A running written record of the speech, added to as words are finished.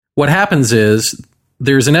what happens is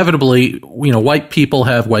there's inevitably, white people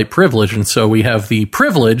have white privilege. And so we have the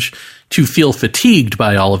privilege to feel fatigued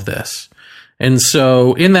by all of this. And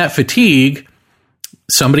so in that fatigue,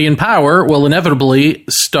 somebody in power will inevitably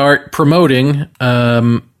start promoting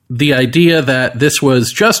the idea that this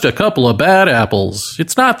was just a couple of bad apples.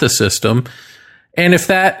 It's not the system. And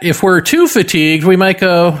if we're too fatigued, we might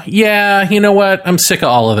go, yeah, you know what? I'm sick of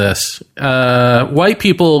all of this. White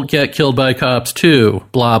people get killed by cops too,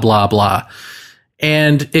 blah, blah, blah.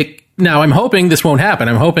 And now I'm hoping this won't happen.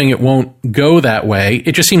 I'm hoping it won't go that way.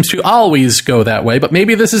 It just seems to always go that way, but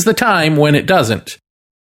maybe this is the time when it doesn't.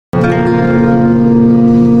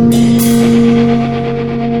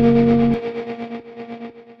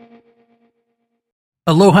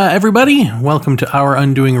 Aloha, everybody. Welcome to Our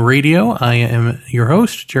Undoing Radio. I am your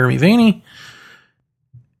host, Jeremy Vaney.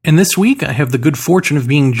 And this week, I have the good fortune of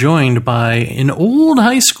being joined by an old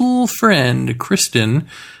high school friend, Kristen,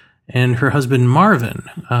 and her husband, Marvin.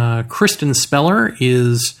 Kristen Speller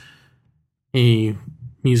is a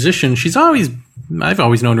musician. I've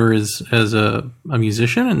always known her as a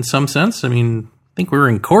musician in some sense. I mean, I think we were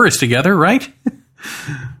in chorus together, right?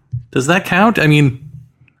 Does that count? I mean,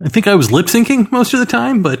 I think I was lip syncing most of the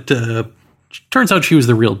time, but turns out she was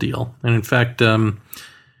the real deal. And in fact,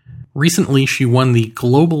 recently she won the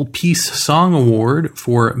Global Peace Song Award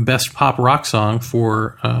for Best Pop Rock Song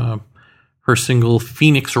for her single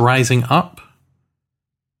Phoenix Rising Up.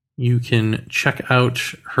 You can check out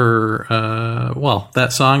her,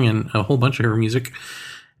 that song and a whole bunch of her music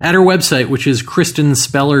at her website, which is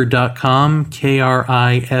kristenspeller.com,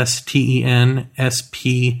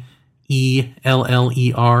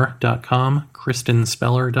 KRISTENSPELLER.com,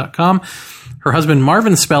 kristenspeller.com. Her husband,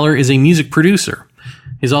 Marvin Speller, is a music producer.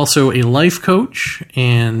 He's also a life coach,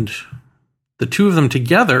 and the two of them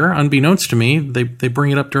together, unbeknownst to me, they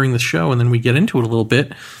bring it up during the show, and then we get into it a little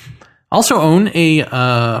bit, also own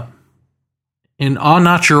an au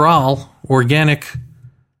natural organic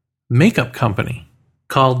makeup company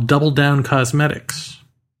called Double Down Cosmetics.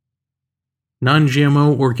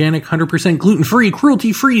 Non-GMO, organic, 100% gluten-free,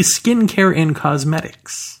 cruelty-free skincare and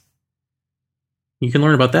cosmetics. You can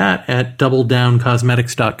learn about that at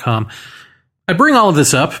doubledowncosmetics.com. I bring all of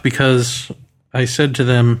this up because I said to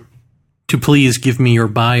them to please give me your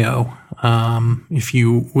bio if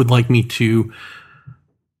you would like me to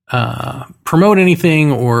promote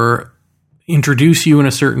anything or introduce you in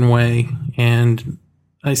a certain way. And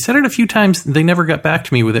I said it a few times. They never got back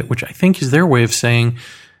to me with it, which I think is their way of saying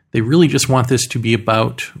they really just want this to be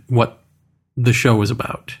about what the show is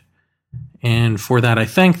about. And for that, I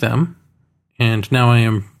thank them. And now I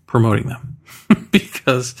am promoting them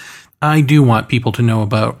because I do want people to know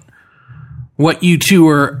about what you two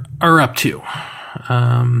are up to.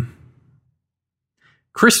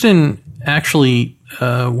 Kristen actually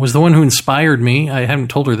was the one who inspired me. I haven't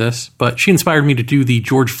told her this, but she inspired me to do the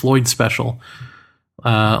George Floyd special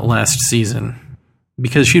last season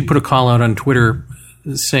because she had put a call out on Twitter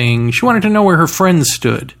saying she wanted to know where her friends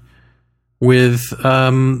stood with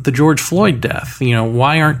the George Floyd death. You know,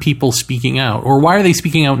 why aren't people speaking out? Or why are they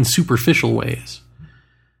speaking out in superficial ways?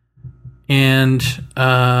 And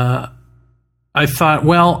I thought,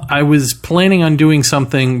 well, I was planning on doing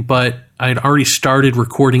something, but I'd already started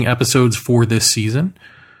recording episodes for this season.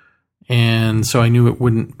 And so I knew it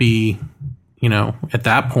wouldn't be, at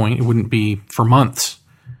that point, it wouldn't be for months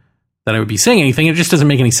that I would be saying anything. It just doesn't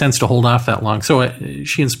make any sense to hold off that long. So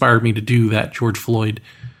she inspired me to do that George Floyd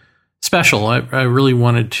special. I really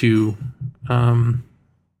wanted to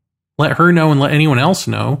let her know and let anyone else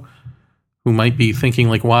know who might be thinking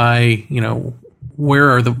like, why, where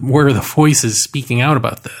are the voices speaking out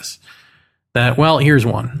about this? That, well, here's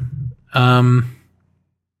one. But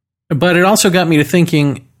it also got me to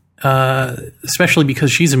thinking, especially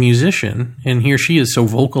because she's a musician and here she is so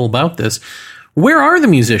vocal about this. Where are the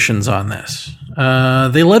musicians on this?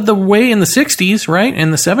 They led the way in the 60s, right? In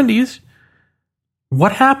the 70s.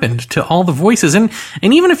 What happened to all the voices? And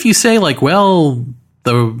even if you say like, well,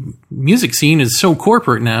 the music scene is so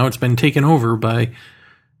corporate now, it's been taken over by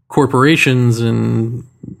corporations and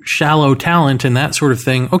shallow talent and that sort of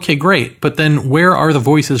thing. Okay, great. But then where are the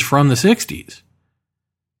voices from the 60s?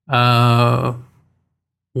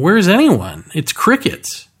 Where's anyone? It's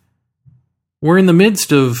crickets. We're in the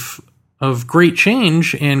midst of great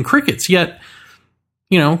change and crickets. Yet,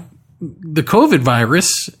 the COVID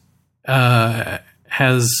virus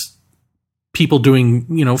has people doing,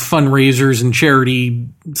 fundraisers and charity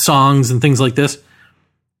songs and things like this.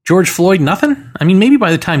 George Floyd, nothing? I mean, maybe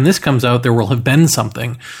by the time this comes out, there will have been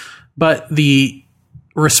something. But the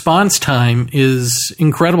response time is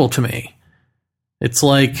incredible to me. It's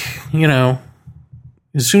like,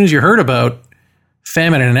 as soon as you heard about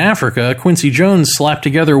famine in Africa, Quincy Jones slapped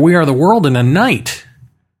together We Are the World in a night.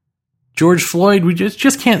 George Floyd, we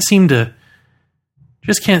just can't seem to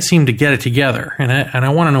get it together. And I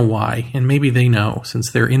want to know why. And maybe they know,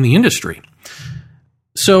 since they're in the industry.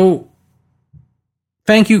 So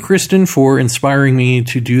thank you, Kristen, for inspiring me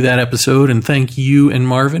to do that episode. And thank you and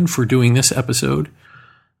Marvin for doing this episode.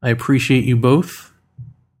 I appreciate you both.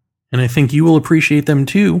 And I think you will appreciate them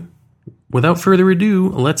too. Without further ado,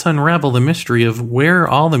 let's unravel the mystery of where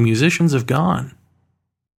all the musicians have gone.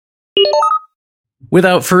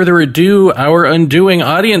 Without further ado, our undoing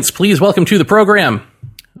audience, please welcome to the program,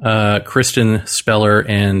 Kristen Speller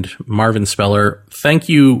and Marvin Speller. Thank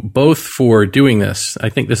you both for doing this. I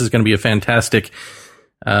think this is going to be a fantastic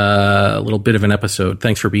little bit of an episode.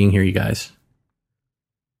 Thanks for being here, you guys.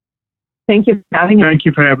 Thank you for having me. Thank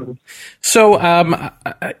you for having me. So,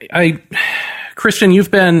 Kristen, you've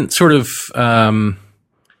been sort of, I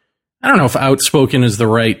don't know if outspoken is the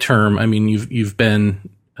right term. I mean, you've been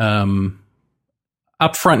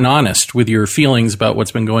upfront and honest with your feelings about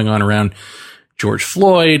what's been going on around George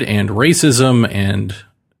Floyd and racism and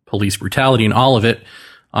police brutality and all of it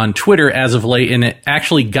on Twitter as of late. And it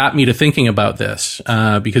actually got me to thinking about this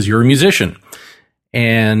because you're a musician.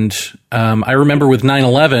 And I remember with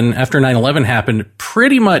 9/11, after 9/11 happened,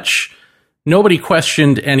 pretty much nobody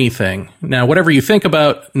questioned anything. Now, whatever you think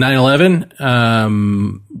about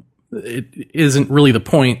 9/11, it isn't really the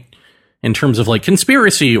point in terms of like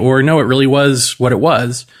conspiracy or no, it really was what it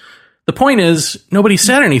was. The point is nobody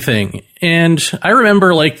said anything. And I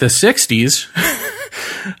remember like the 60s,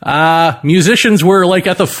 musicians were like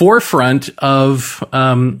at the forefront of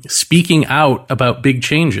speaking out about big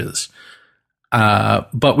changes.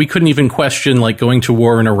 But we couldn't even question like going to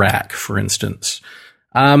war in Iraq, for instance.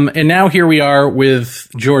 And now here we are with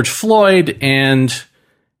George Floyd, and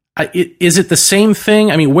is it the same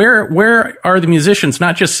thing? I mean, where are the musicians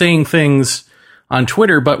not just saying things on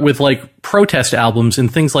Twitter, but with like protest albums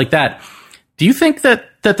and things like that? Do you think that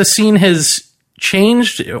the scene has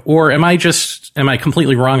changed, or am I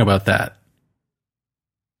completely wrong about that?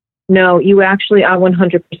 No, you actually are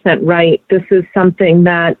 100% right. This is something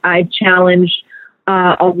that I've challenged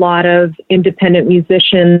a lot of independent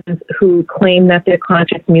musicians who claim that they're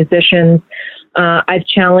conscious musicians. I've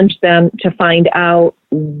challenged them to find out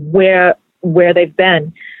where they've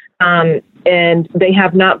been. And they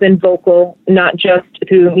have not been vocal, not just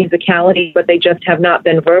through musicality, but they just have not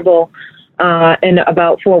been verbal. And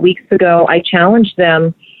about 4 weeks ago, I challenged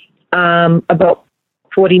them, about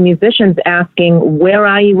 40 musicians, asking, where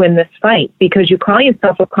are you in this fight? Because you call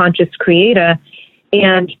yourself a conscious creator,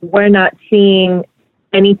 and we're not seeing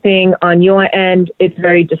anything on your end. It's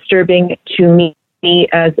very disturbing to me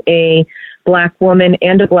as a Black woman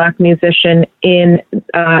and a Black musician in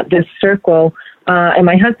this circle. And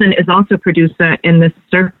my husband is also a producer in this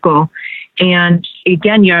circle. And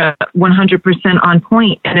again, you're 100% on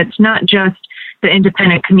point. And it's not just the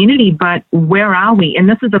independent community, but where are we? And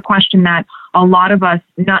this is a question that a lot of us,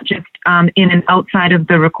 not just in and outside of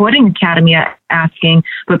the Recording Academy, are asking,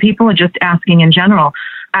 but people are just asking in general.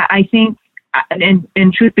 I think,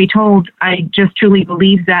 and truth be told, I just truly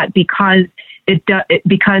believe that because it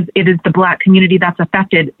is the Black community that's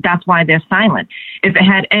affected, that's why they're silent. If it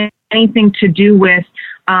had anything to do with,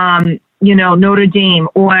 Notre Dame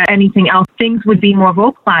or anything else, things would be more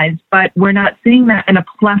vocalized, but we're not seeing that in a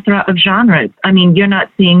plethora of genres. I mean, you're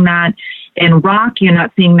not seeing that in rock, you're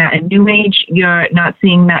not seeing that in new age, you're not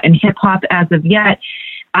seeing that in hip hop as of yet.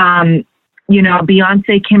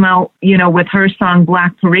 Beyonce came out, with her song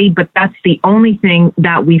Black Parade, but that's the only thing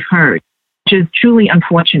that we've heard, which is truly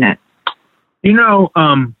unfortunate. That's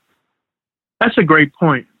a great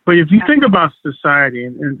point. But if you think about society,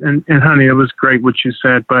 and honey, it was great what you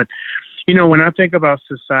said, but, when I think about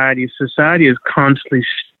society is constantly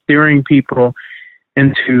steering people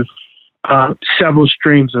into several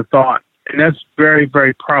streams of thought. And that's very,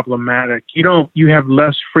 very problematic. You have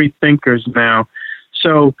less free thinkers now.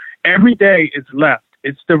 So every day it's left,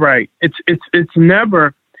 it's the right. It's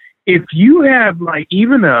never, if you have like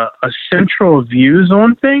even a central views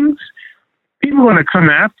on things, people are going to come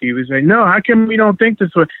after you and say, no, how come we don't think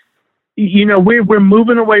this way? We're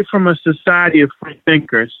moving away from a society of free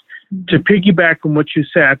thinkers. To piggyback on what you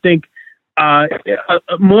said, I think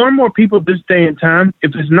more and more people this day and time,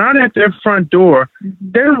 if it's not at their front door,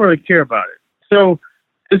 they don't really care about it. So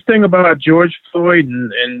this thing about George Floyd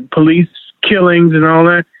and police killings and all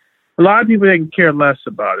that, a lot of people, they can care less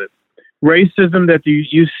about it. Racism that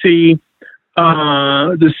you see,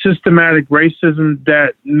 the systematic racism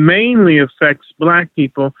that mainly affects Black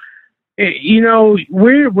people,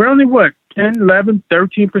 we're only what, 10, 11,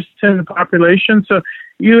 13% of the population. So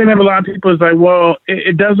you can have a lot of people who's like, well,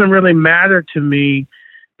 it doesn't really matter to me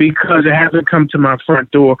because it hasn't come to my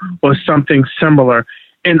front door or something similar.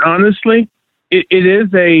 And honestly, it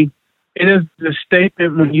is a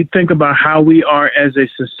statement when you think about how we are as a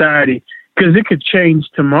society, because it could change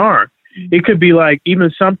tomorrow. It could be like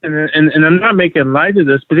even something, and I'm not making light of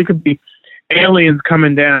this, but it could be aliens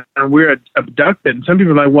coming down and we're abducted. And some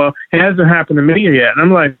people are like, well, it hasn't happened to me yet. And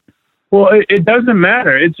I'm like, well, it doesn't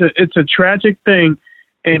matter. It's a tragic thing.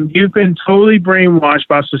 And you've been totally brainwashed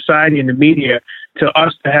by society and the media to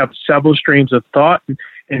us to have several streams of thought,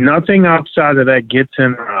 and nothing outside of that gets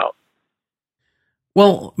in or out.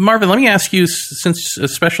 Well, Marvin, let me ask you, since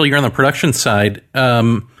especially you're on the production side,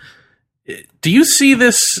 do you see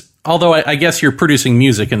this, although I guess you're producing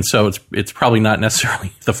music, and so it's probably not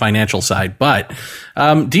necessarily the financial side, but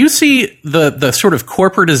do you see the sort of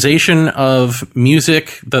corporatization of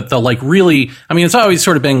music, the like really, I mean, it's always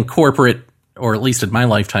sort of been corporate, or at least in my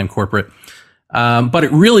lifetime corporate, but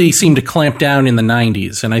it really seemed to clamp down in the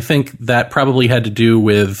 90s, and I think that probably had to do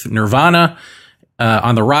with Nirvana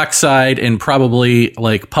on the rock side, and probably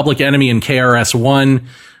like Public Enemy and KRS-One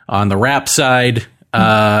on the rap side,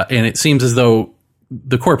 and it seems as though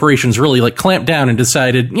the corporations really like clamped down and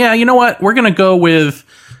decided, yeah, you know what, we're going to go with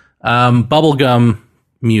bubblegum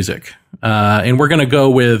music, and we're going to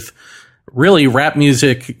go with really rap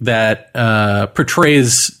music that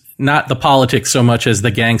portrays not the politics so much as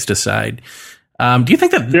the gangsta side. Do you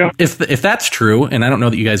think that if that's true, and I don't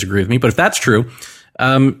know that you guys agree with me, but if that's true,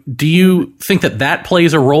 do you think that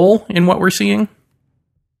plays a role in what we're seeing?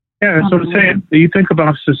 Yeah, that's what I'm saying. You think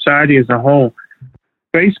about society as a whole.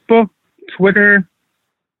 Facebook, Twitter,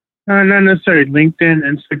 not necessarily LinkedIn,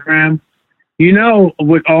 Instagram.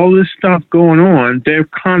 With all this stuff going on, they're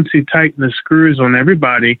constantly tightening the screws on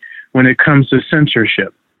everybody when it comes to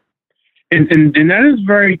censorship. And that is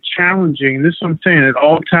very challenging. This is what I'm saying. It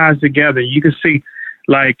all ties together. You can see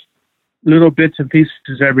like little bits and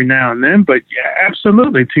pieces every now and then, but yeah,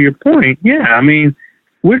 absolutely. To your point, yeah. I mean,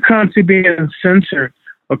 we're constantly being censored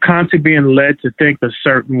or constantly being led to think a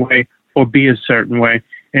certain way or be a certain way.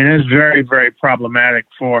 And it's very, very problematic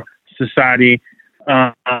for society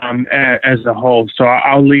as a whole. So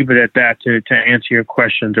I'll leave it at that to answer your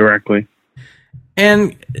question directly.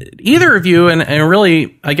 And either of you, and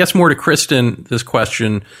really, I guess more to Kristen, this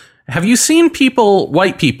question, have you seen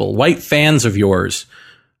white fans of yours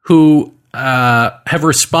who have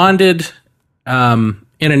responded in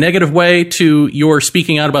a negative way to your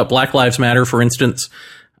speaking out about Black Lives Matter, for instance,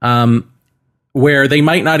 where they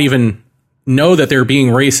might not even know that they're being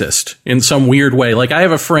racist in some weird way? Like, I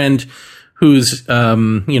have a friend who's, a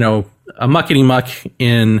muckety muck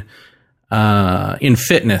in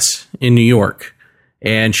fitness in New York,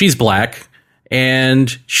 and she's black, and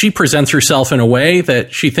she presents herself in a way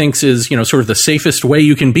that she thinks is, sort of the safest way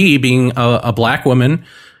you can be, being a black woman,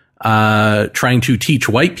 trying to teach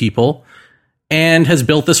white people, and has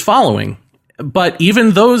built this following. But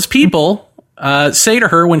even those people say to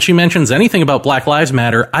her when she mentions anything about Black Lives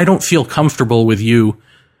Matter, I don't feel comfortable with you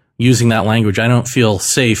using that language. I don't feel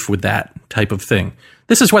safe with that type of thing.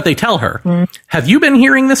 This is what they tell her. Mm. Have you been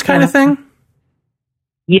hearing this kind of thing?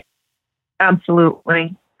 Yeah,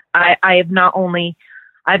 absolutely. I've not only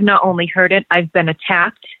heard it, I've been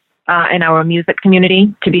attacked in our music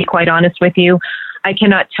community, to be quite honest with you. I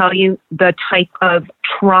cannot tell you the type of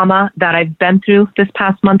trauma that I've been through this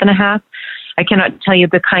past month and a half. I cannot tell you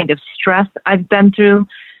the kind of stress I've been through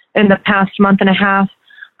in the past month and a half.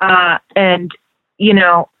 I'm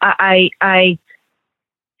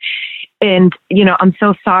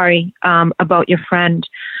so sorry about your friend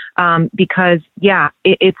because, yeah,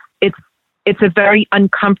 it's a very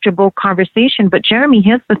uncomfortable conversation. But Jeremy,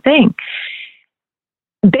 here's the thing.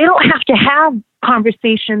 They don't have to have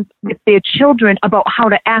conversations with their children about how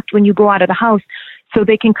to act when you go out of the house so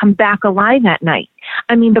they can come back alive at night.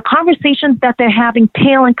 I mean, the conversations that they're having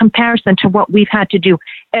pale in comparison to what we've had to do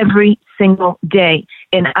every single day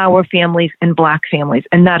in our families and Black families,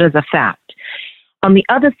 and that is a fact. On the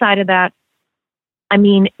other side of that, I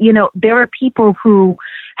mean, there are people who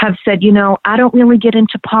have said, I don't really get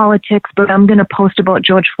into politics, but I'm going to post about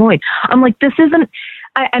George Floyd. I'm like, this isn't,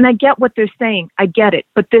 and I get what they're saying. I get it.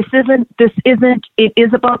 But it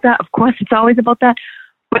is about that. Of course, it's always about that,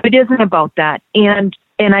 but it isn't about that. And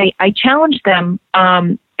I challenged them,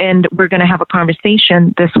 and we're going to have a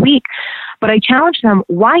conversation this week, but I challenged them,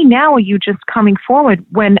 why now are you just coming forward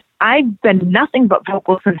when I've been nothing but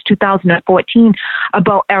vocal since 2014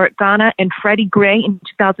 about Eric Garner and Freddie Gray in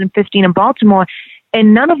 2015 in Baltimore,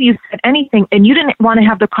 And none of you said anything, and you didn't want to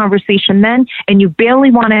have the conversation then, and you barely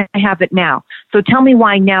want to have it now. So tell me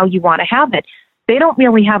why now you want to have it. They don't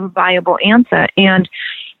really have a viable answer. And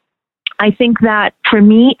I think that for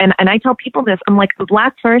me, and I tell people this, I'm like, I'm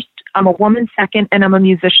Black first, I'm a woman second, and I'm a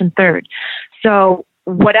musician third. So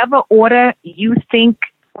whatever order you think,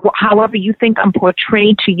 however you think I'm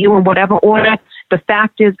portrayed to you in whatever order, the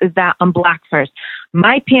fact is that I'm Black first.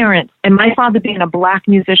 My parents, and my father being a Black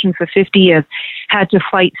musician for 50 years, had to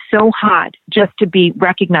fight so hard just to be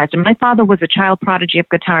recognized. And my father was a child prodigy of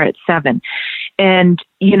guitar at 7. And,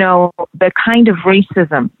 you know, the kind of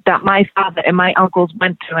racism that my father and my uncles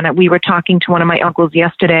went through, and we were talking to one of my uncles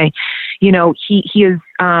yesterday, you know, he is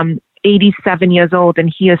 87 years old,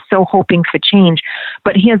 and he is so hoping for change.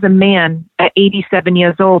 But here's a man at 87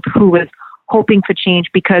 years old who is hoping for change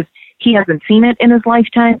because he hasn't seen it in his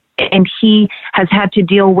lifetime, and he has had to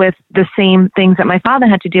deal with the same things that my father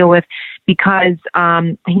had to deal with because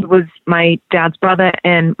he was my dad's brother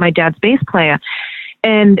and my dad's bass player.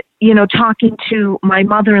 And, you know, talking to my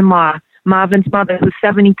mother-in-law, Marvin's mother, who's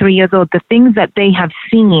 73 years old, the things that they have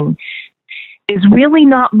seen is really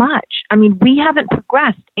not much. I mean, we haven't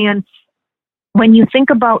progressed. And when you think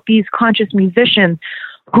about these conscious musicians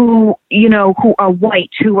who, you know, who are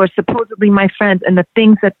white, who are supposedly my friends, and the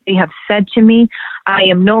things that they have said to me, I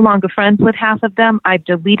am no longer friends with half of them. I've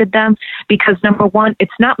deleted them because, number one,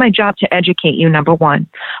 it's not my job to educate you, number one.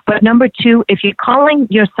 But number two, if you're calling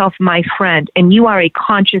yourself my friend and you are a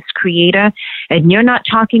conscious creator and you're not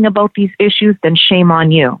talking about these issues, then shame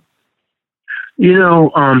on you. You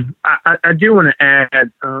know, I do want to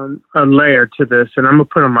add a layer to this, and I'm going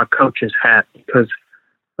to put on my coach's hat because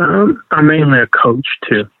I'm mainly a coach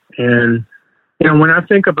too. And, you know, when I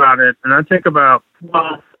think about it, and I think about,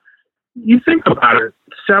 well, you think about it,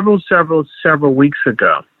 several weeks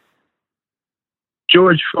ago,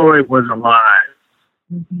 George Floyd was alive.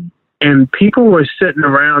 Mm-hmm. And people were sitting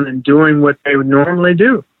around and doing what they would normally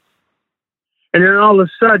do. And then all of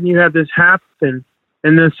a sudden you have this happen.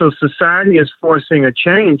 And then so society is forcing a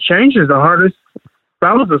change. Change is the hardest. If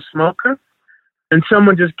I was a smoker and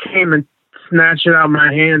someone just came and snatched it out of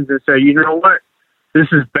my hands and said, you know what, this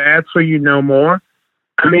is bad for you no more.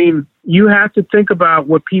 I mean, you have to think about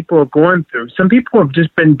what people are going through. Some people have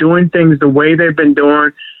just been doing things the way they've been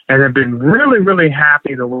doing and have been really, really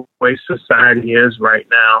happy the way society is right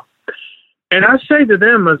now. And I say to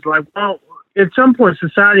them, it's like, well, at some point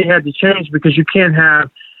society had to change because you can't have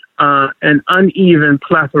an uneven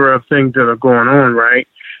plethora of things that are going on, right?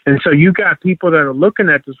 And so you got people that are looking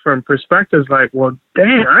at this from perspectives like, well,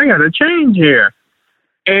 damn, I got to change here.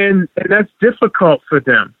 And that's difficult for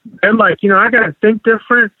them. They're like, you know, I got to think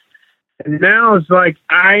different. And now it's like,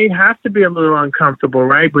 I have to be a little uncomfortable,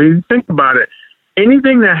 right? But if you think about it,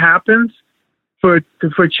 anything that happens for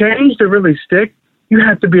change to really stick, you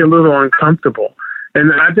have to be a little uncomfortable.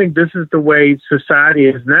 And I think this is the way society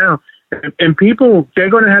is now. And people, they're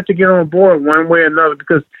going to have to get on board one way or another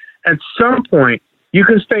because at some point, you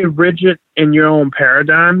can stay rigid in your own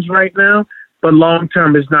paradigms right now, but long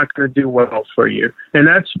term is not going to do well for you. And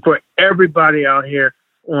that's for everybody out here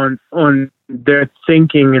on their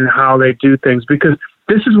thinking and how they do things, because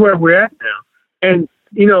this is where we're at now. And,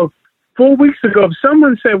 you know, 4 weeks ago, if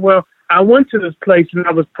someone said, well, I went to this place and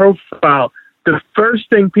I was profiled, the first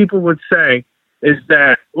thing people would say is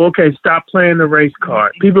that, okay, stop playing the race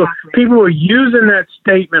card. Exactly. People were using that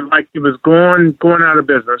statement like it was going out of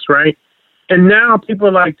business, right? And now people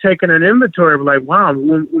are like taking an inventory of like, wow,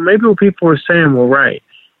 well, maybe what people were saying were right.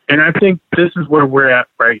 And I think this is where we're at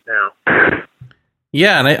right now.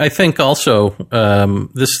 Yeah, and I think also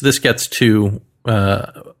this gets to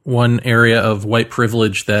one area of white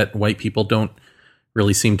privilege that white people don't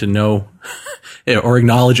really seem to know or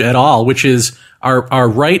acknowledge at all, which is our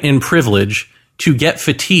right and privilege to get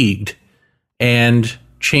fatigued and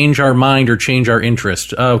change our mind or change our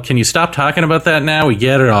interest. Oh, can you stop talking about that now? We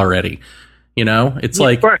get it already. You know, it's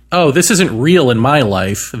like, right. Oh, this isn't real in my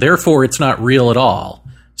life, therefore it's not real at all.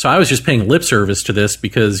 So I was just paying lip service to this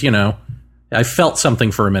because, you know, I felt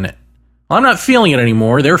something for a minute. Well, I'm not feeling it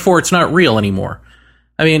anymore, therefore it's not real anymore.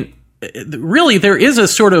 I mean, really, there is a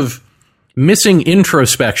sort of missing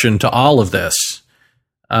introspection to all of this.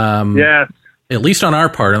 Yes. At least on our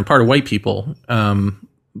part, on the part of white people. I'm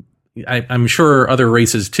sure other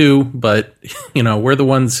races too, but, you know, we're the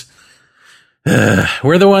ones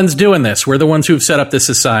doing this. We're the ones who've set up this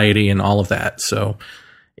society and all of that. So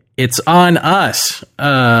it's on us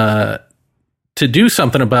to do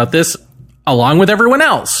something about this along with everyone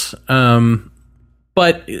else.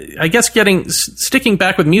 But I guess sticking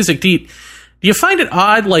back with music, do you find it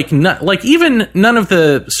odd? Like even none of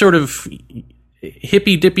the sort of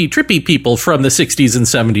hippy dippy trippy people from the 60s and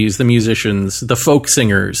 70s, the musicians, the folk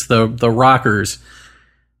singers, the rockers,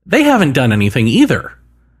 they haven't done anything either.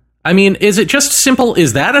 I mean, is it just simple?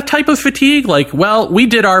 Is that a type of fatigue? Like, well, we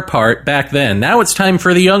did our part back then. Now it's time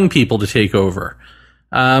for the young people to take over.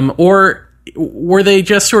 Or were they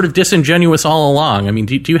just sort of disingenuous all along? I mean,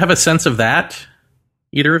 do you have a sense of that,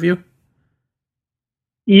 either of you?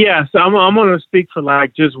 Yes, I'm going to speak for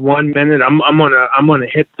like just 1 minute. I'm going to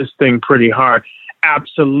hit this thing pretty hard.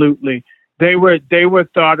 Absolutely, they were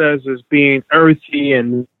thought as being earthy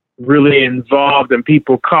and really involved in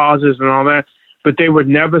people causes and all that, but they were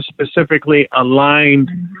never specifically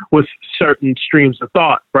aligned with certain streams of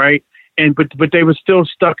thought, right? And but they were still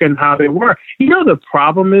stuck in how they were. You know, the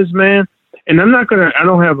problem is, man, and I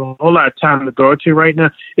don't have a whole lot of time to go to right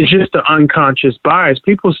now. It's just the unconscious bias.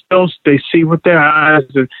 People still, they see with their eyes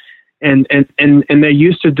and they're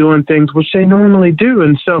used to doing things which they normally do.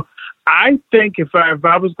 And so I think if I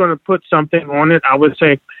was going to put something on it, I would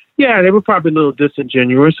say, yeah, they were probably a little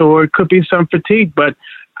disingenuous, or it could be some fatigue. But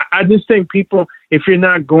I just think people, if you're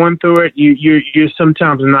not going through it, you're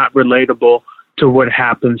sometimes not relatable to what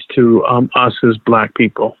happens to us as Black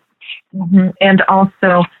people. Mm-hmm. And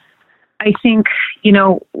also, I think, you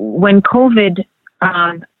know, when COVID,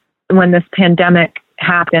 when this pandemic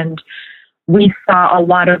happened, we saw a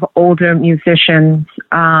lot of older musicians,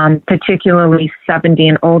 particularly 70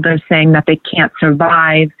 and older, saying that they can't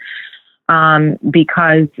survive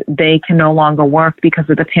because they can no longer work because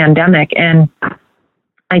of the pandemic. And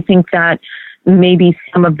I think that maybe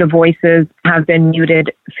some of the voices have been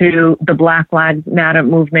muted through the Black Lives Matter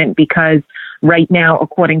movement, because right now,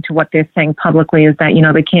 according to what they're saying publicly, is that, you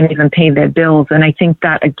know, they can't even pay their bills. And I think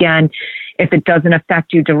that, again, if it doesn't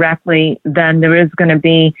affect you directly, then there is going to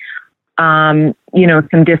be, you know,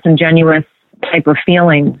 some disingenuous type of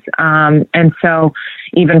feelings. And so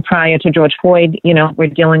even prior to George Floyd, you know, we're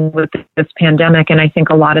dealing with this pandemic, and I think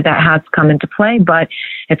a lot of that has come into play. But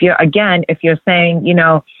if you're saying, you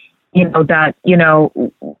know, that, you know,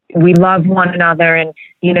 we love one another and,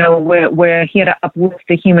 you know, we're here to uplift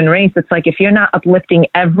the human race. It's like, if you're not uplifting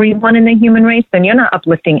everyone in the human race, then you're not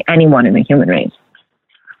uplifting anyone in the human race.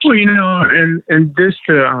 Well, you know, and this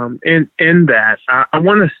in that, I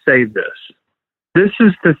want to say this. This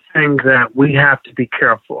is the thing that we have to be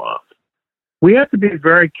careful of. We have to be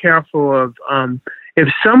very careful of, if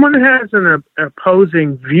someone has an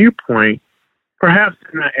opposing viewpoint, perhaps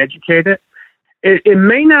they're not educated. It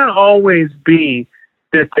may not always be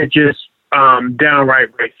that they're just downright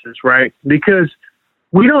racist, right? Because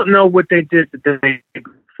we don't know what they did the day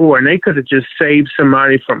before, and they could have just saved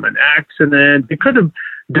somebody from an accident. They could have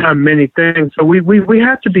done many things. So we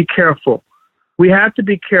have to be careful. We have to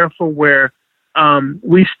be careful where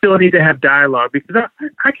we still need to have dialogue, because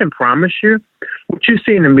I can promise you what you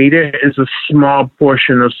see in the media is a small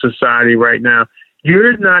portion of society right now.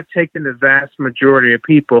 You're not taking the vast majority of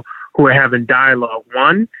people who are having dialogue.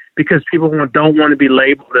 One, because people don't want to be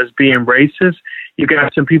labeled as being racist. You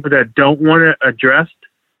got some people that don't want to address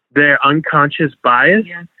their unconscious bias.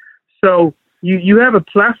 Yeah. So you have a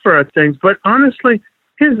plethora of things. But honestly,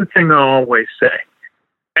 here's the thing I always say.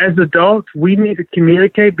 As adults, we need to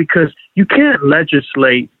communicate, because you can't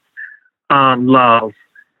legislate love,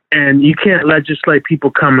 and you can't legislate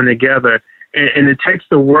people coming together. And it takes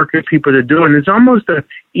the work of people to do it. And it's almost an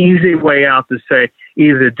easy way out to say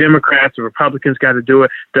either the Democrats or Republicans got to do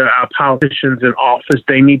it. Our politicians in office,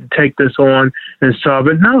 they need to take this on and solve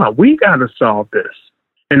it. No, we got to solve this.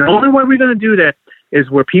 And the only way we're going to do that is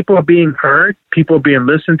where people are being heard, people are being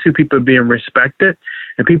listened to, people are being respected,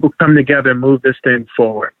 and people come together and move this thing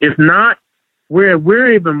forward. If not,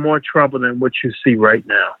 we're even more trouble than what you see right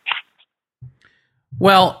now.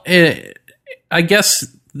 Well, I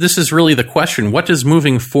guess this is really the question. What does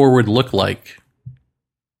moving forward look like?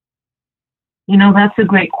 You know, that's a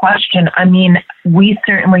great question. I mean, we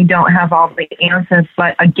certainly don't have all the answers,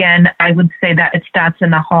 but again, I would say that it starts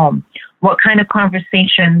in the home. What kind of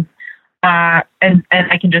conversations, and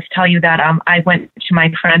I can just tell you that I went to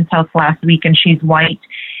my friend's house last week, and she's white,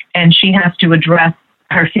 and she has to address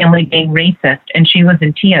her family being racist, and she was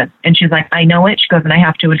in tears, and she's like, I know it. She goes, and I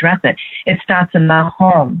have to address it. It starts in the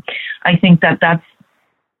home. I think that's,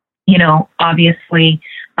 you know, obviously,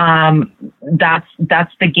 that's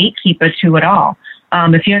the gatekeeper to it all.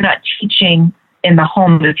 If you're not teaching in the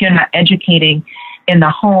home, if you're not educating in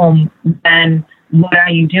the home, then what are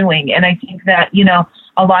you doing? And I think that, you know,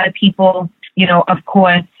 a lot of people, you know, of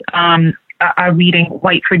course, are reading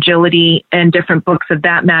White Fragility and different books of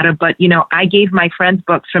that matter. But, you know, I gave my friends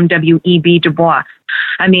books from W.E.B. Du Bois.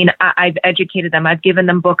 I mean, I've educated them. I've given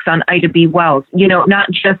them books on Ida B. Wells, you know, not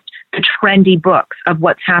just the trendy books of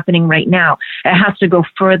what's happening right now. It has to go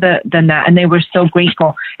further than that. And they were so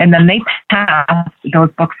grateful. And then they passed those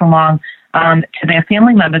books along to their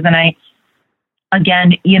family members. And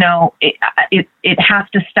again, it has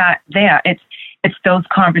to start there. It's those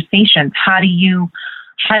conversations. How do you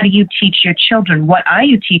teach your children? What are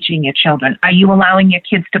you teaching your children? Are you allowing your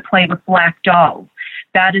kids to play with black dolls?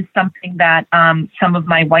 That is something that some of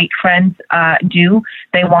my white friends do.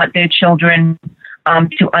 They want their children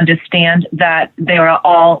to understand that there are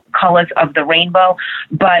all colors of the rainbow,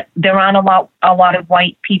 but there aren't a lot of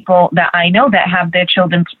white people that I know that have their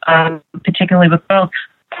children, particularly with girls,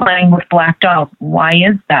 playing with black dolls. Why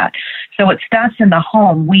is that? So it starts in the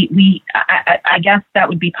home. I guess that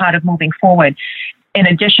would be part of moving forward. In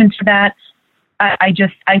addition to that, I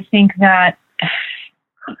think that,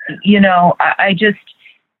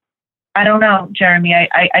 I don't know, Jeremy.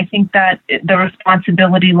 I think that the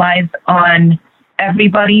responsibility lies on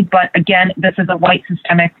everybody, but again, this is a white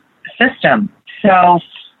systemic system. So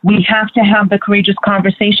we have to have the courageous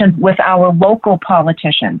conversations with our local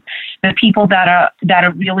politicians, the people that are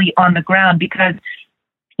really on the ground, because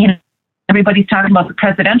everybody's talking about the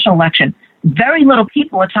presidential election. Very little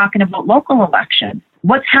people are talking about local elections.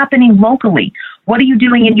 What's happening locally? What are you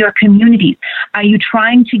doing in your communities? Are you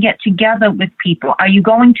trying to get together with people? Are you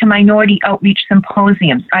going to minority outreach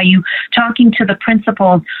symposiums? Are you talking to the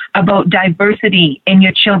principals about diversity in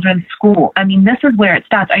your children's school? I mean, this is where it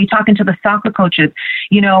starts. Are you talking to the soccer coaches,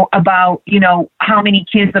 about, how many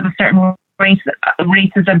kids of a certain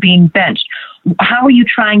races are being benched? How are you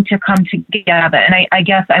trying to come together? And I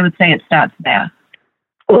guess I would say it starts there.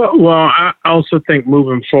 Well, I also think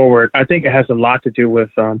moving forward, I think it has a lot to do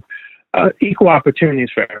with equal opportunities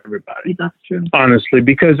for everybody. That's true. Honestly,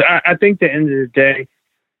 because I think at the end of the day,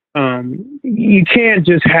 you can't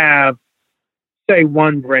just have, say,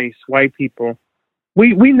 one race, white people.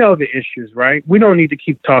 We know the issues, right? We don't need to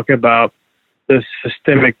keep talking about the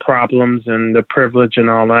systemic problems and the privilege and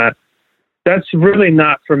all that. That's really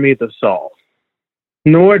not for me to solve.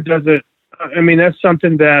 Nor does it. I mean, that's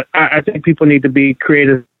something that I think people need to be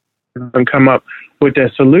creative and come up with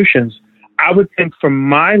their solutions. I would think from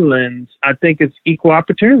my lens, I think it's equal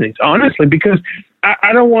opportunities, honestly, because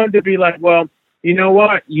I don't want it to be like, well, you know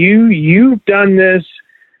what, you've done this,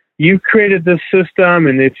 you've created this system,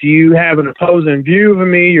 and if you have an opposing view of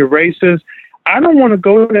me, you're racist. I don't want to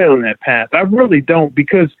go down that path. I really don't,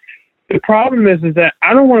 because the problem is that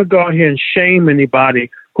I don't want to go out here and shame anybody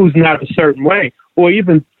who's not a certain way, or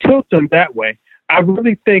even tilt them that way. I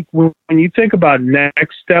really think when you think about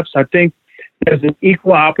next steps, I think there's an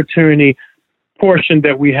equal opportunity portion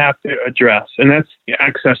that we have to address, and that's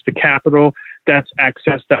access to capital, that's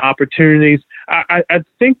access to opportunities. I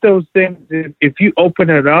think those things, if you open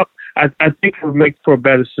it up, I think it will make for a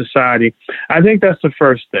better society. I think that's the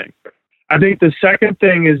first thing. I think the second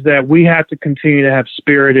thing is that we have to continue to have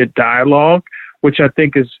spirited dialogue, which I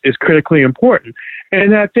think is critically important.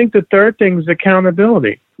 And I think the third thing is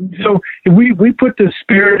accountability. So if we put the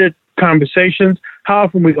spirited conversations, how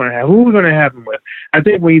often are we going to have? Who are we going to have them with? I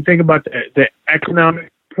think when you think about the economic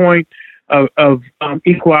point of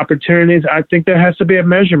equal opportunities, I think there has to be a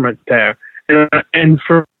measurement there. And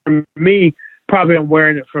for me, probably I'm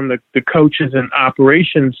wearing it from the coaches and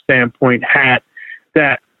operations standpoint hat,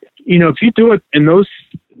 that, if you do it in those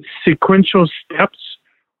sequential steps,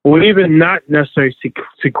 or even not necessarily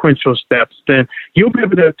sequential steps, then you'll be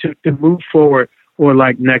able to move forward or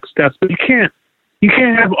like next steps. But you can't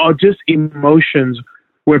have all just emotions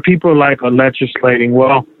where people are legislating,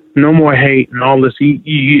 well, no more hate and all this.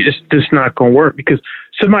 It's just not going to work, because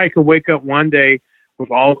somebody could wake up one day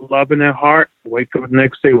with all the love in their heart, wake up the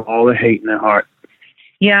next day with all the hate in their heart.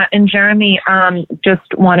 Yeah, and Jeremy, just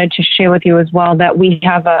wanted to share with you as well that we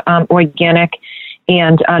have a organic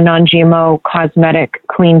and a non-GMO cosmetic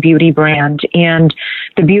clean beauty brand. And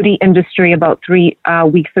the beauty industry about 3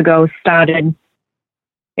 weeks ago started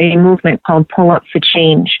a movement called Pull Up for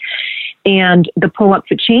Change. And the Pull Up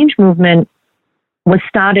for Change movement was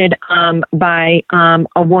started by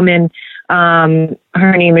a woman,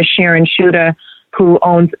 her name is Sharon Shooter, who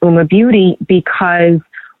owns Uma Beauty, because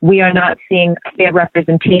we are not seeing fair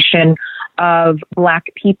representation of Black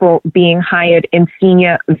people being hired in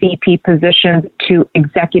senior VP positions to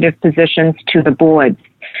executive positions to the boards.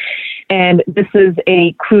 And this is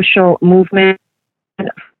a crucial movement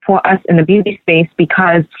for us in the beauty space,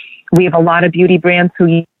 because we have a lot of beauty brands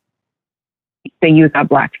who they use our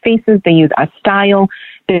Black faces, they use our style,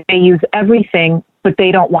 they use everything, but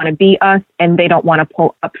they don't want to be us and they don't want to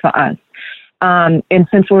pull up for us. And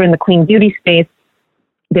since we're in the clean beauty space,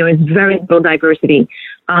 there is very little diversity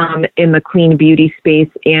in the clean beauty space.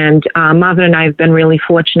 And Marvin and I have been really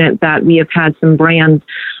fortunate that we have had some brands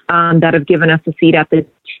that have given us a seat at the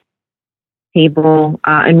table,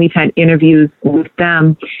 and we've had interviews with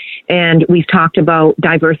them, and we've talked about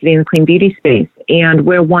diversity in the clean beauty space. And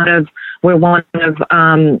we're one of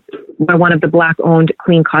the Black-owned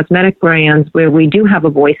clean cosmetic brands where we do have a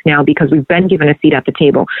voice now because we've been given a seat at the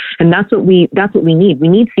table, and that's what we need. We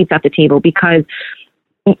need seats at the table because,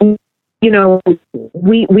 you know,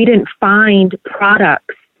 we didn't find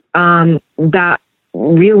products that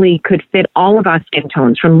really could fit all of our skin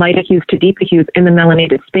tones, from lighter hues to deeper hues, in the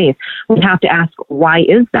melanated space. We have to ask, why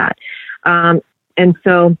is that? And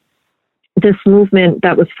so this movement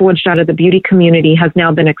that was forged out of the beauty community has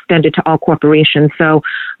now been extended to all corporations. So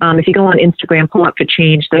if you go on Instagram, pull up for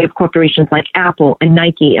change, they have corporations like Apple and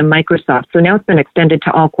Nike and Microsoft. So now it's been extended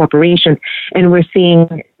to all corporations, and we're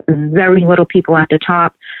seeing very little people at the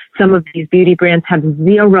top. Some of these beauty brands have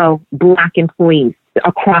 0 Black employees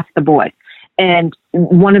across the board. And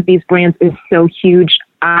one of these brands is so huge.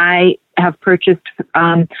 I have purchased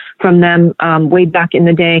from them way back in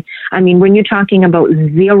the day. I mean, when you're talking about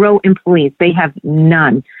 0 employees, they have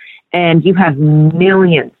none. And you have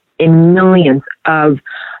millions and millions of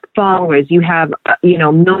followers. You have,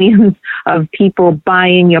 millions of people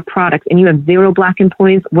buying your products, and you have 0 Black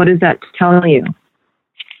employees. What does that tell you?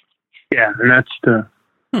 Yeah, and that's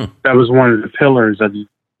that was one of the pillars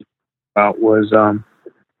about was,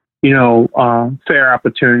 fair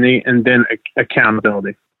opportunity and then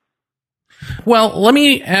accountability. Well, let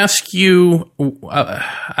me ask you,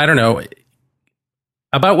 I don't know,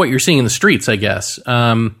 about what you're seeing in the streets, I guess.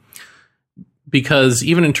 Because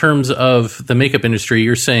even in terms of the makeup industry,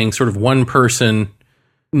 you're saying sort of one person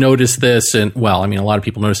noticed this, and, well, I mean, a lot of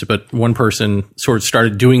people noticed it, but one person sort of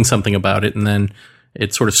started doing something about it, and then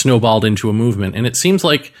it sort of snowballed into a movement. And it seems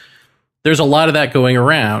like there's a lot of that going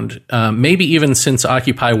around, maybe even since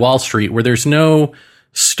Occupy Wall Street, where there's no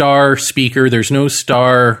star speaker, there's no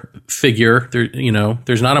star figure.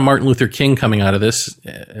 There's not a Martin Luther King coming out of this,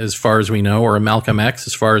 as far as we know, or a Malcolm X,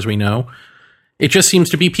 as far as we know. It just seems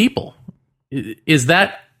to be people. Is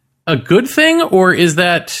that a good thing, or is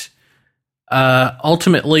that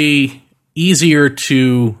ultimately easier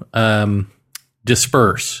to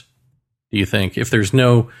disperse? Do you think, if there is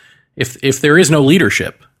no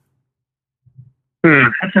leadership?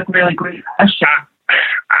 That's a really great question.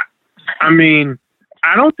 I mean,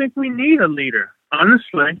 I don't think we need a leader,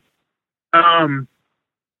 honestly. I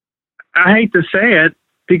hate to say it,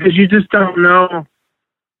 because you just don't know.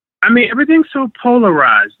 I mean, everything's so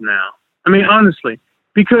polarized now. I mean, honestly,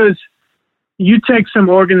 because you take some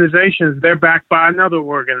organizations, they're backed by another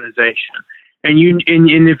organization. And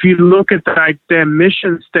if you look at their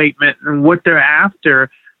mission statement and what they're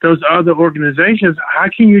after, those other organizations, how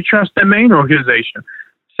can you trust the main organization?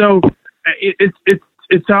 So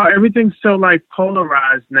it's all, everything's so like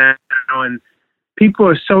polarized now, and people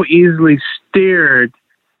are so easily steered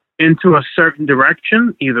into a certain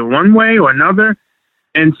direction, either one way or another.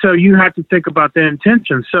 And so you have to think about their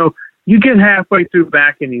intentions. So you get halfway through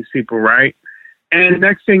backing these people, right? And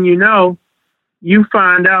next thing you know, you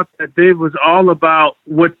find out that it was all about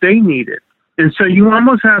what they needed. And so you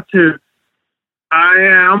almost have to,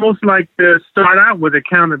 I almost like to start out with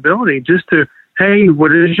accountability, just to, hey,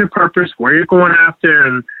 what is your purpose? Where you're going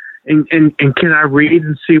after? And can I read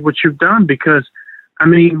and see what you've done? Because, I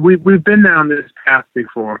mean, we've been down this path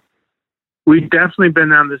before. We've definitely been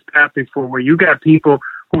down this path before, where you got people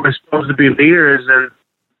who are supposed to be leaders, and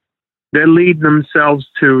they're leading themselves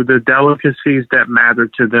to the delicacies that matter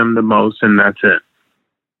to them the most, and that's it.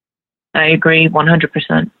 I agree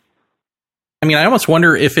 100%. I mean, I almost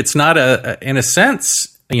wonder if it's not in a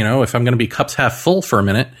sense, if I'm going to be cups half full for a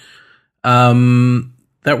minute,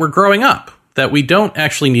 that we're growing up, that we don't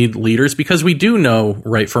actually need leaders, because we do know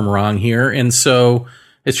right from wrong here. And so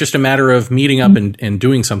it's just a matter of meeting up and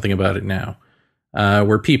doing something about it now,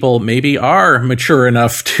 where people maybe are mature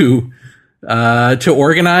enough to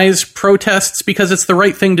organize protests because it's the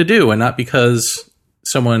right thing to do, and not because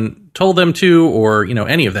someone told them to, or,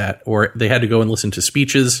 any of that, or they had to go and listen to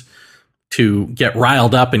speeches to get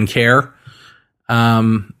riled up and care.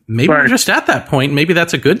 Maybe we're just at that point. Maybe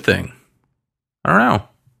that's a good thing. I don't know.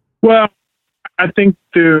 Well, I think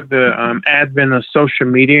through the advent of social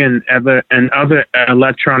media and other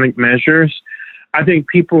electronic measures, I think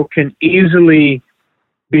people can easily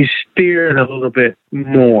be steered a little bit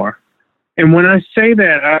more. And when I say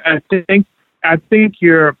that, I think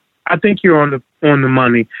you're on the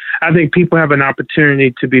money. I think people have an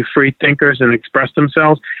opportunity to be free thinkers and express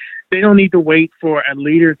themselves. They don't need to wait for a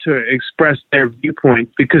leader to express their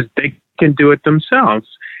viewpoint, because they can do it themselves.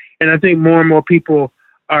 And I think more and more people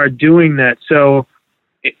are doing that. So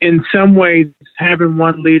in some ways, having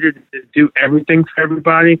one leader to do everything for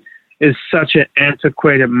everybody is such an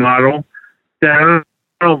antiquated model that I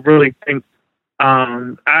don't really think,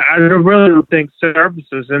 I really don't think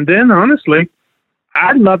services. And then honestly,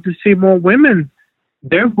 I'd love to see more women,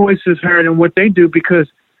 their voices heard in what they do, because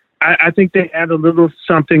I think they add a little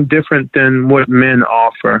something different than what men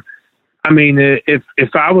offer. I mean, if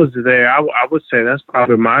I was there, I would say that's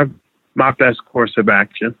probably my best course of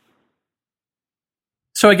action.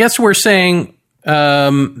 So I guess we're saying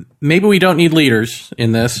maybe we don't need leaders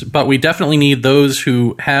in this, but we definitely need those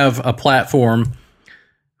who have a platform,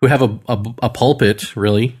 who have a pulpit,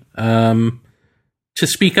 really, to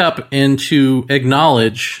speak up and to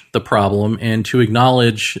acknowledge the problem and to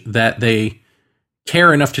acknowledge that they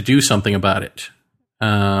care enough to do something about it.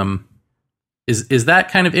 Is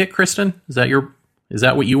that kind of it, Kristen? Is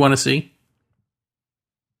that what you want to see?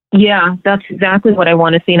 Yeah, that's exactly what I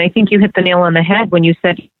want to see. And I think you hit the nail on the head when you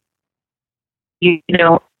said,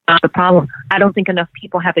 the problem. I don't think enough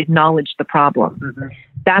people have acknowledged the problem. Mm-hmm.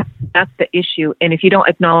 That's the issue. And if you don't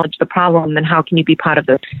acknowledge the problem, then how can you be part of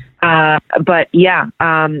this? But yeah,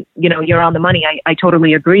 you're on the money. I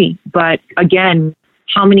totally agree. But again,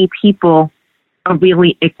 how many people are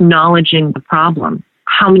really acknowledging the problem?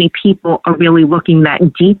 How many people are really looking that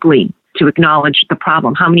deeply to acknowledge the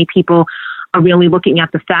problem? How many people are really looking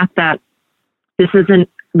at the fact that this isn't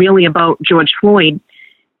really about George Floyd?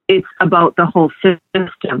 It's about the whole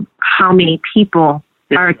system. How many people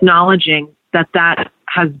are acknowledging that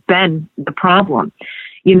has been the problem?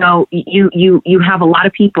 You have a lot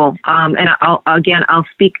of people, and I'll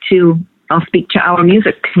speak to our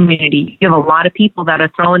music community. You have a lot of people that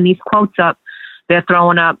are throwing these quotes up. They're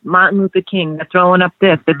throwing up Martin Luther King. They're throwing up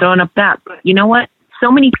this. They're throwing up that. But you know what?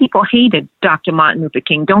 So many people hated Dr. Martin Luther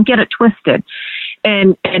King. Don't get it twisted.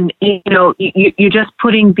 And you're just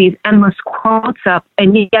putting these endless quotes up,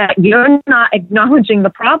 and yet you're not acknowledging the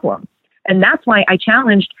problem. And that's why I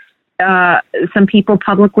challenged some people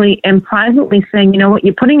publicly and privately, saying, you know what,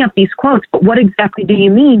 you're putting up these quotes, but what exactly do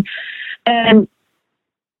you mean? And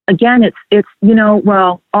again, it's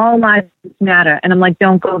all lives matter. And I'm like,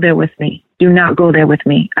 don't go there with me. Do not go there with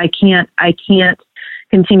me. I can't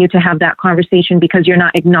continue to have that conversation, because you're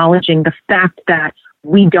not acknowledging the fact that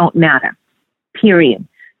we don't matter, period,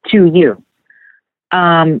 to you.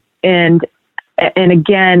 And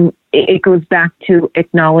again, it goes back to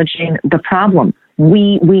acknowledging the problem.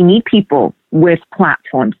 We need people with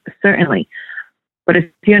platforms, certainly. But if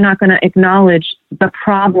you're not going to acknowledge the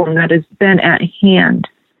problem that has been at hand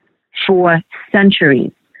for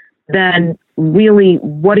centuries, then really,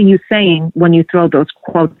 what are you saying when you throw those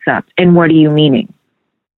quotes up, and what are you meaning?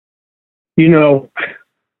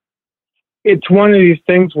 It's one of these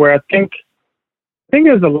things where I think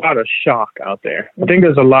there's a lot of shock out there. I think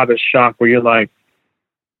there's a lot of shock where you're like,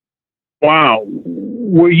 wow,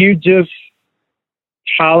 were you just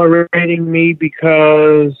tolerating me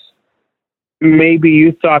because maybe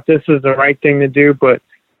you thought this is the right thing to do, but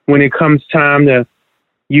when it comes time to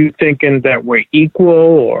you thinking that we're equal,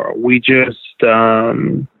 or we just,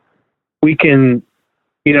 we can,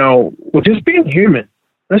 we're just being human.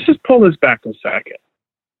 Let's just pull this back a second.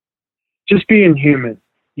 Just being human.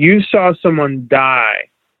 You saw someone die,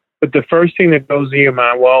 but the first thing that goes to your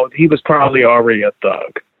mind, well, he was probably already a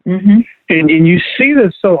thug. Mm-hmm. And you see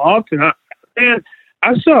this so often.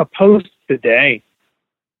 I saw a post today,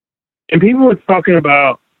 and people were talking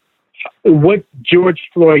about what George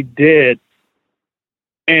Floyd did,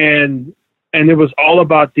 and it was all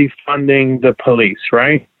about defunding the police,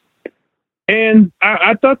 right? And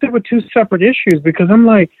I thought there were two separate issues, because I'm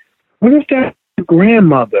like, what if that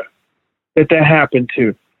grandmother that happened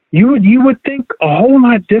to? You would think a whole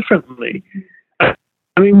lot differently. I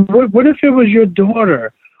mean, what if it was your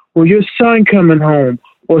daughter or your son coming home,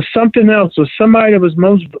 or something else, or somebody that was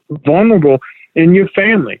most vulnerable in your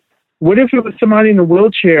family? What if it was somebody in a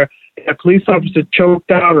wheelchair, a police officer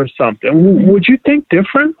choked out or something? Would you think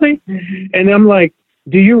differently? Mm-hmm. And I'm like,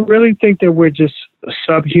 do you really think that we're just a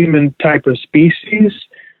subhuman type of species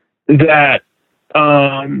that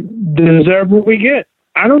deserve what we get?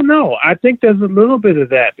 I don't know. I think there's a little bit of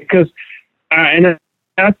that, because, and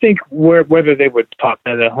I think whether they were taught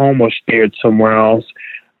that at home or steered somewhere else,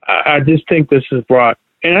 I just think this is brought,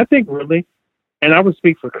 and I think really, and I would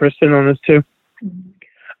speak for Kristen on this too,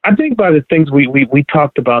 I think by the things we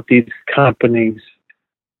talked about these companies,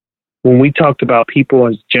 when we talked about people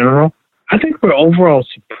as general, I think we're overall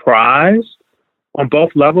surprised on both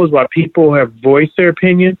levels why people have voiced their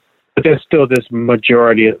opinion, but there's still this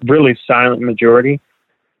majority, a really silent majority,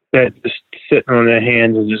 that's just sitting on their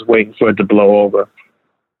hands and just waiting for it to blow over.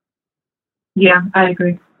 Yeah, I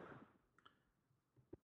agree.